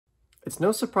It's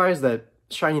no surprise that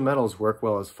shiny metals work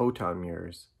well as photon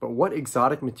mirrors, but what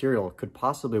exotic material could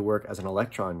possibly work as an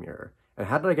electron mirror? And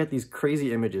how did I get these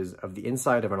crazy images of the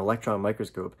inside of an electron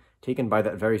microscope taken by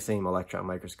that very same electron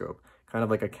microscope, kind of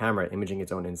like a camera imaging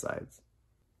its own insides?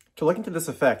 To look into this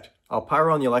effect, I'll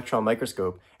power on the electron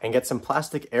microscope and get some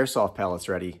plastic airsoft pellets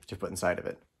ready to put inside of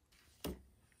it.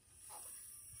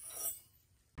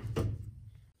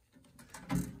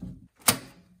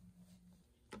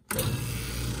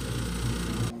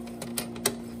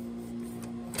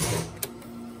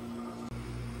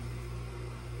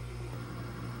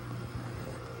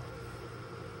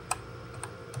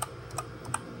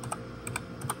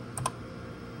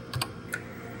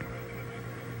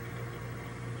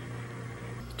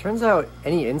 Turns out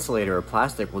any insulator or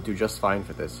plastic will do just fine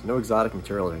for this. No exotic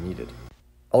materials are needed.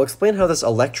 I'll explain how this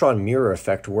electron mirror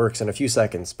effect works in a few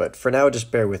seconds, but for now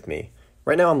just bear with me.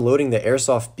 Right now I'm loading the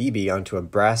airsoft BB onto a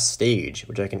brass stage,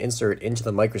 which I can insert into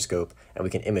the microscope and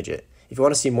we can image it. If you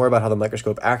want to see more about how the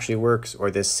microscope actually works or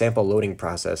this sample loading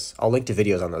process, I'll link to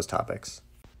videos on those topics.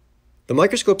 The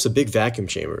microscope's a big vacuum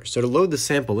chamber, so to load the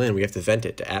sample in we have to vent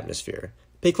it to atmosphere.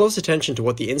 Pay close attention to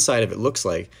what the inside of it looks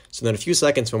like, so that in a few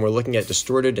seconds when we're looking at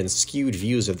distorted and skewed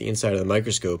views of the inside of the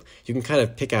microscope, you can kind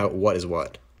of pick out what is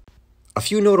what. A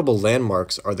few notable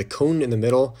landmarks are the cone in the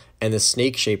middle and the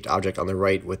snake-shaped object on the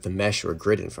right with the mesh or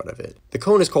grid in front of it. The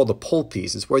cone is called the pole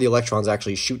piece, it's where the electrons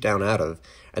actually shoot down out of,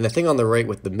 and the thing on the right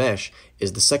with the mesh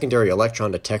is the secondary electron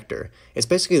detector. It's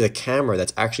basically the camera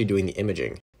that's actually doing the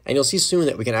imaging, and you'll see soon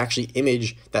that we can actually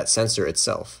image that sensor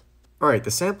itself. Alright,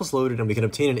 the sample's loaded and we can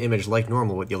obtain an image like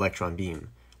normal with the electron beam.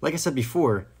 Like I said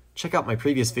before, check out my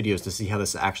previous videos to see how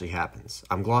this actually happens.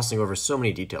 I'm glossing over so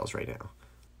many details right now.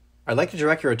 I'd like to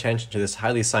direct your attention to this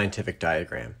highly scientific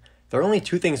diagram. There are only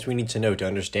two things we need to know to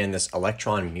understand this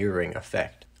electron mirroring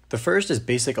effect. The first is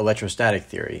basic electrostatic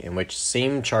theory, in which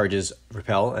same charges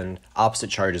repel and opposite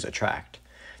charges attract.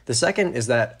 The second is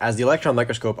that, as the electron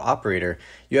microscope operator,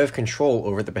 you have control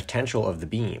over the potential of the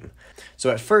beam. So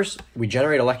at first, we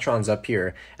generate electrons up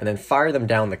here, and then fire them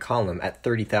down the column at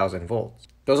 30,000 volts.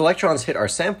 Those electrons hit our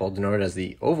sample, denoted as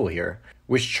the oval here,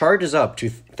 which charges up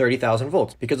to 30,000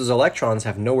 volts, because those electrons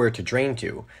have nowhere to drain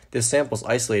to. This sample's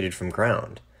isolated from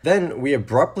ground. Then, we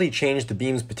abruptly change the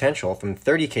beam's potential from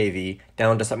 30 kV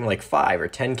down to something like 5 or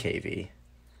 10 kV.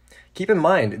 Keep in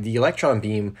mind, the electron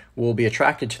beam will be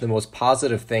attracted to the most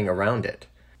positive thing around it.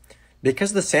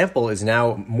 Because the sample is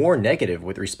now more negative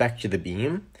with respect to the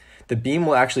beam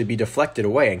will actually be deflected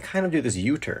away and kind of do this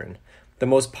U-turn. The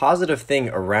most positive thing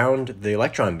around the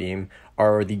electron beam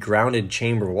are the grounded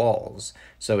chamber walls.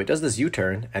 So it does this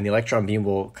U-turn, and the electron beam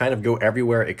will kind of go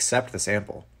everywhere except the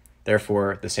sample.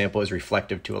 Therefore, the sample is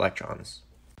reflective to electrons.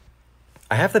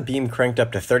 I have the beam cranked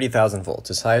up to 30,000 volts,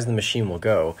 as high as the machine will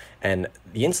go, and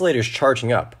the insulator is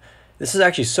charging up. This is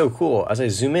actually so cool. As I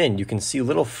zoom in, you can see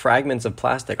little fragments of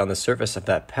plastic on the surface of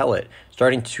that pellet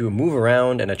starting to move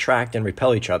around and attract and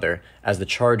repel each other as the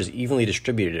charge is evenly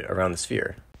distributed around the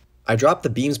sphere. I dropped the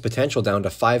beam's potential down to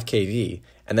 5 kV,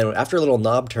 and then after a little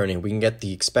knob turning, we can get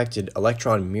the expected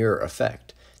electron mirror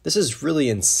effect. This is really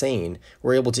insane.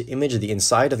 We're able to image the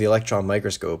inside of the electron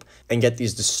microscope and get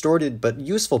these distorted but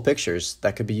useful pictures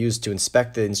that could be used to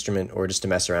inspect the instrument or just to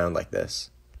mess around like this.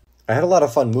 I had a lot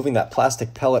of fun moving that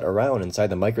plastic pellet around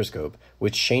inside the microscope,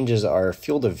 which changes our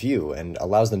field of view and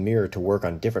allows the mirror to work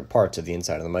on different parts of the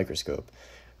inside of the microscope.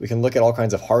 We can look at all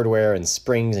kinds of hardware and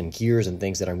springs and gears and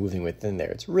things that are moving within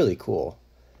there. It's really cool.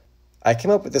 I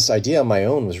came up with this idea on my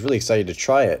own, was really excited to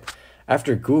try it.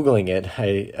 After Googling it,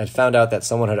 I had found out that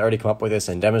someone had already come up with this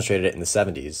and demonstrated it in the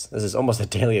 70s. This is almost a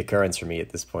daily occurrence for me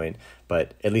at this point,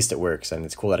 but at least it works, and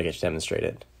it's cool that I get to demonstrate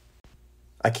it.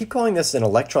 I keep calling this an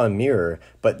electron mirror,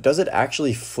 but does it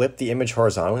actually flip the image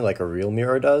horizontally like a real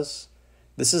mirror does?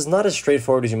 This is not as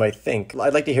straightforward as you might think.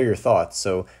 I'd like to hear your thoughts,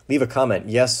 so leave a comment,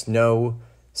 yes, no,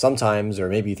 sometimes, or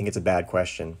maybe you think it's a bad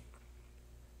question.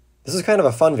 This is kind of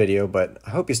a fun video, but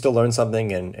I hope you still learned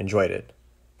something and enjoyed it.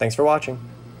 Thanks for watching.